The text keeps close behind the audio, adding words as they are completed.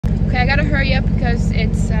I gotta hurry up because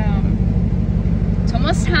it's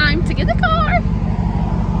almost time to get the car.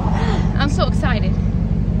 I'm so excited.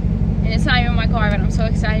 And it's not even my car, but I'm so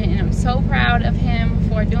excited and I'm so proud of him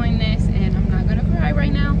for doing this, and I'm not gonna cry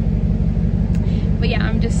right now. But yeah,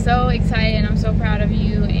 I'm just so excited and I'm so proud of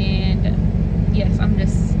you, and yes, I'm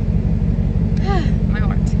just my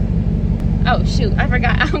heart. Oh shoot, I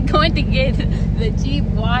forgot. I'm going to get the Jeep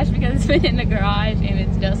washed because it's been in the garage and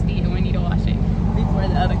it's dusty and we need to wash it before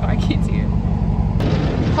the other car gets here.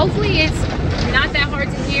 Hopefully it's not that hard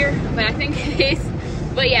to hear, but I think it is.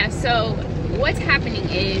 But yeah, so what's happening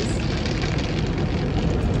is,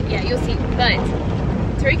 yeah, you'll see, but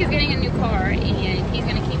Tariq is getting a new car and he's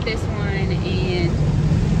gonna keep this one, and he's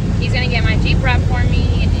gonna get my Jeep wrapped for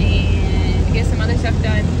me and get some other stuff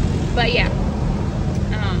done. But yeah,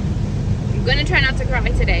 I'm gonna try not to cry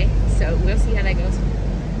today, so we'll see how that goes.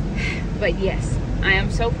 But yes, I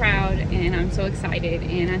am so proud and I'm so excited,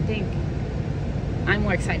 and I think I'm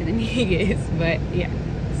more excited than he is. But yeah,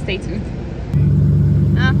 stay tuned.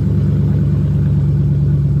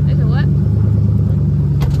 Is it what?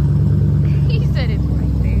 He said it's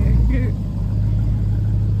right there.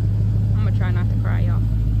 I'm gonna try not to cry, y'all.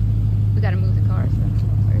 We gotta move the car first.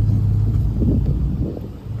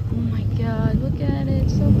 Oh my god, look at it,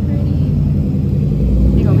 it's so pretty.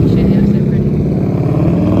 They gonna be shitty, it's so pretty.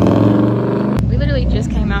 We literally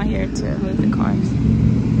just came out here to move the cars.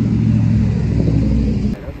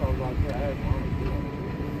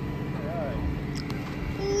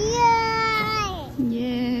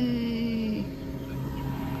 Yay!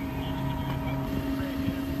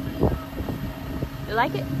 You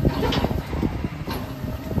like it?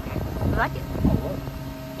 You like it?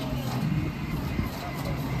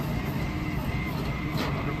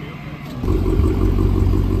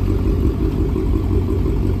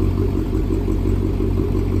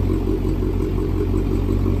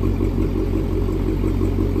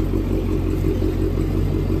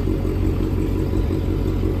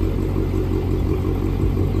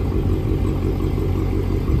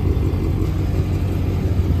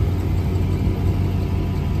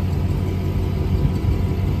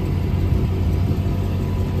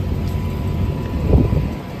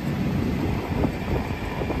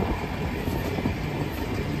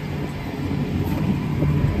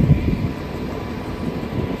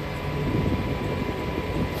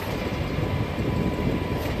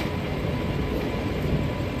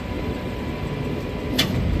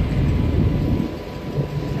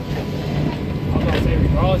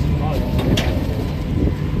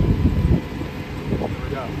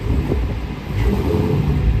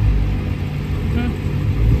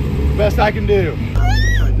 Best I can do.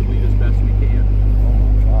 Try to do as best we can. Oh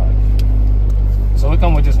my gosh. So we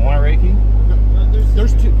come with just one rate key? No,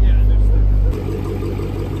 there's two. Yeah, there's two.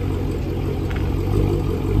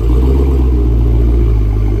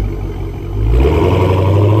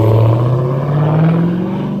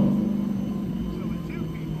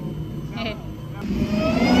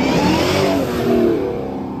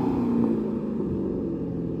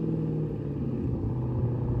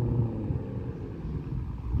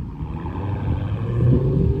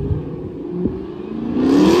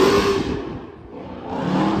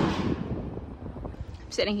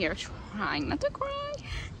 Sitting here trying not to cry.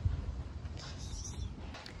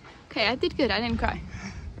 Okay, I did good. I didn't cry.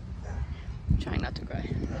 I'm trying not to cry.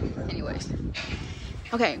 Anyways.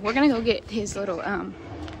 Okay, we're gonna go get his little I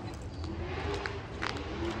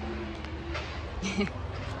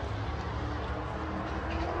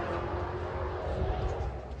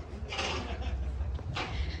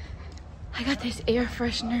got this air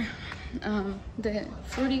freshener. The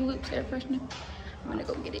Fruity Loops air freshener. I'm gonna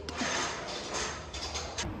go get it.